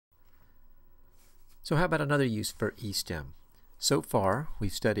So how about another use for Estim? So far,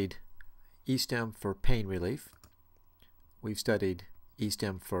 we've studied Estim for pain relief. We've studied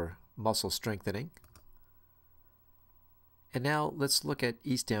Estim for muscle strengthening. And now let's look at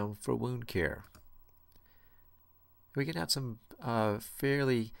Estim for wound care. We can have some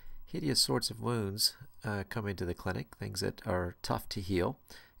fairly hideous sorts of wounds come into the clinic, things that are tough to heal.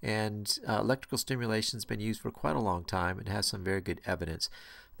 And electrical stimulation has been used for quite a long time and has some very good evidence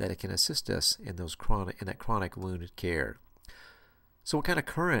that it can assist us in that chronic wound care. So what kind of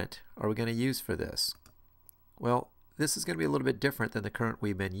current are we going to use for this? Well, this is going to be a little bit different than the current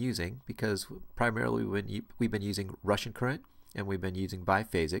we've been using, because primarily we've been using Russian current and we've been using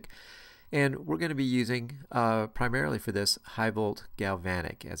biphasic. And we're going to be using, primarily for this, high volt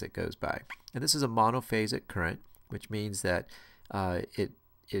galvanic as it goes by. And this is a monophasic current, which means that it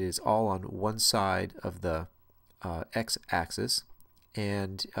is all on one side of the x-axis.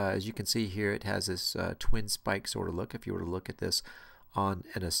 And as you can see here, it has this twin spike sort of look if you were to look at this on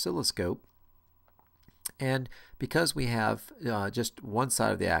an oscilloscope. And because we have just one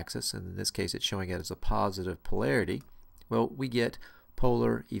side of the axis, and in this case it's showing it as a positive polarity, well, we get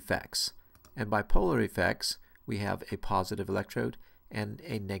polar effects. And by polar effects, we have a positive electrode and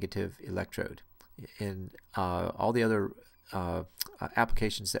a negative electrode. In all the other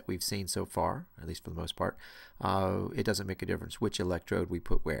applications that we've seen so far, at least for the most part, it doesn't make a difference which electrode we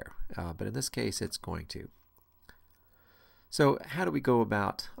put where. But in this case, it's going to. So how do we go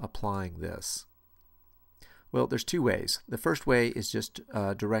about applying this? Well, there's two ways. The first way is just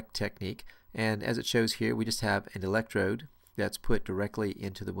a direct technique, and as it shows here, we just have an electrode that's put directly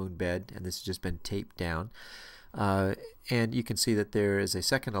into the wound bed, and this has just been taped down. And you can see that there is a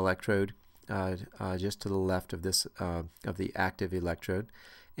second electrode just to the left of this of the active electrode,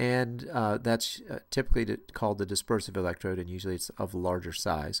 and that's typically called the dispersive electrode, and usually it's of larger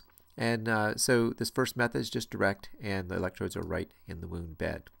size. And so this first method is just direct, and the electrodes are right in the wound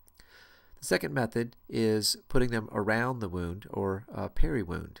bed. The second method is putting them around the wound, or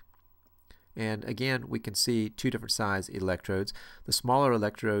peri-wound. And again, we can see two different size electrodes. The smaller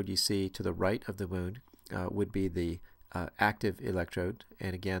electrode you see to the right of the wound would be the active electrode,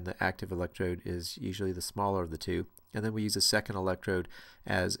 and again, the active electrode is usually the smaller of the two. And then we use a second electrode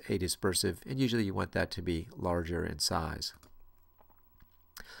as a dispersive, and usually you want that to be larger in size.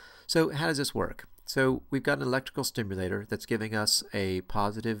 So how does this work? So we've got an electrical stimulator that's giving us a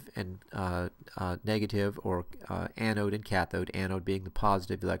positive and negative, or anode and cathode, anode being the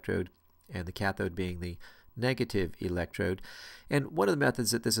positive electrode and the cathode being the negative electrode. And one of the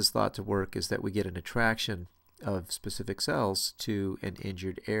methods that this is thought to work is that we get an attraction of specific cells to an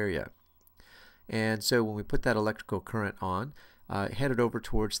injured area. And so when we put that electrical current on, headed over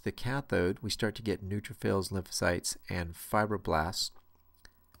towards the cathode, we start to get neutrophils, lymphocytes, and fibroblasts.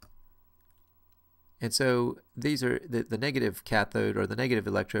 And so these are the negative cathode, or the negative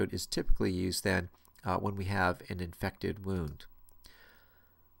electrode, is typically used then when we have an infected wound.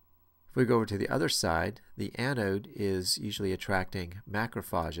 If we go over to the other side, the anode is usually attracting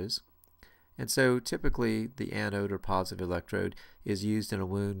macrophages. And so typically the anode, or positive electrode, is used in a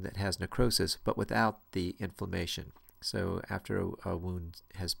wound that has necrosis but without the inflammation. So after a wound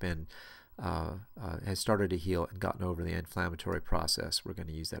has been has started to heal and gotten over the inflammatory process, we're going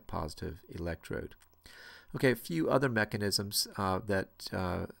to use that positive electrode. Okay, a few other mechanisms that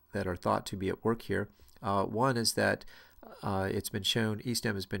are thought to be at work here. One is that it's been shown,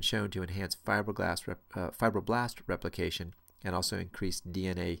 Estim has been shown to enhance fibroblast replication and also increase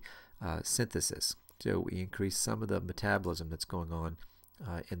DNA synthesis. So we increase some of the metabolism that's going on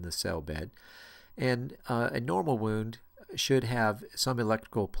in the cell bed. And a normal wound should have some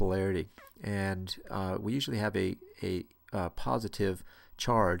electrical polarity, and we usually have a positive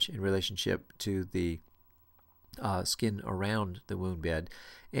charge in relationship to the skin around the wound bed.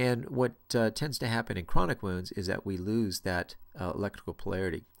 And what tends to happen in chronic wounds is that we lose that electrical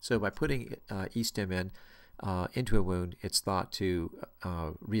polarity. So by putting Estim into a wound, it's thought to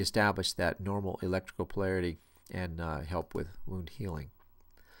reestablish that normal electrical polarity and help with wound healing.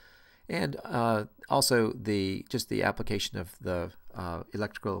 And also just the application of the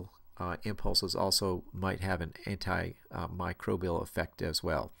electrical impulses also might have an antimicrobial effect as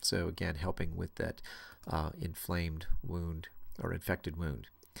well. So again, helping with that inflamed wound or infected wound.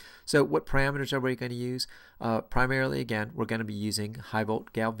 So what parameters are we going to use? Primarily, again, we're going to be using high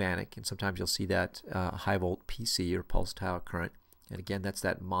volt galvanic, and sometimes you'll see that high volt PC, or pulsed tile current. And again, that's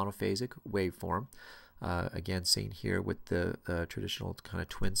that monophasic waveform. Again, seen here with the traditional kind of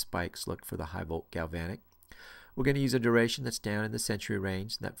twin spikes look for the high volt galvanic. We're going to use a duration that's down in the century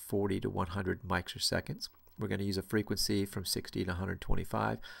range, that 40 to 100 microseconds. We're going to use a frequency from 60 to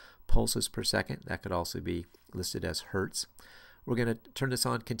 125, pulses per second. That could also be listed as hertz. We're going to turn this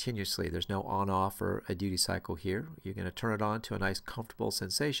on continuously. There's no on-off or a duty cycle here. You're going to turn it on to a nice comfortable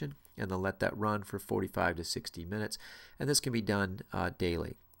sensation and then let that run for 45 to 60 minutes. And this can be done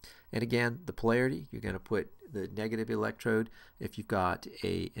daily. And again, the polarity, you're going to put the negative electrode if you've got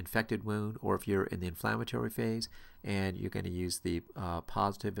a infected wound or if you're in the inflammatory phase, and you're going to use the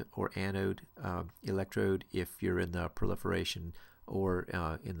positive or anode electrode if you're in the proliferation or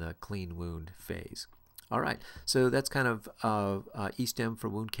in the clean wound phase. All right, so that's kind of Estim for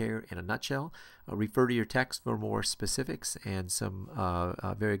wound care in a nutshell. Refer to your text for more specifics and some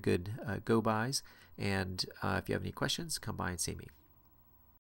very good go-bys. And if you have any questions, come by and see me.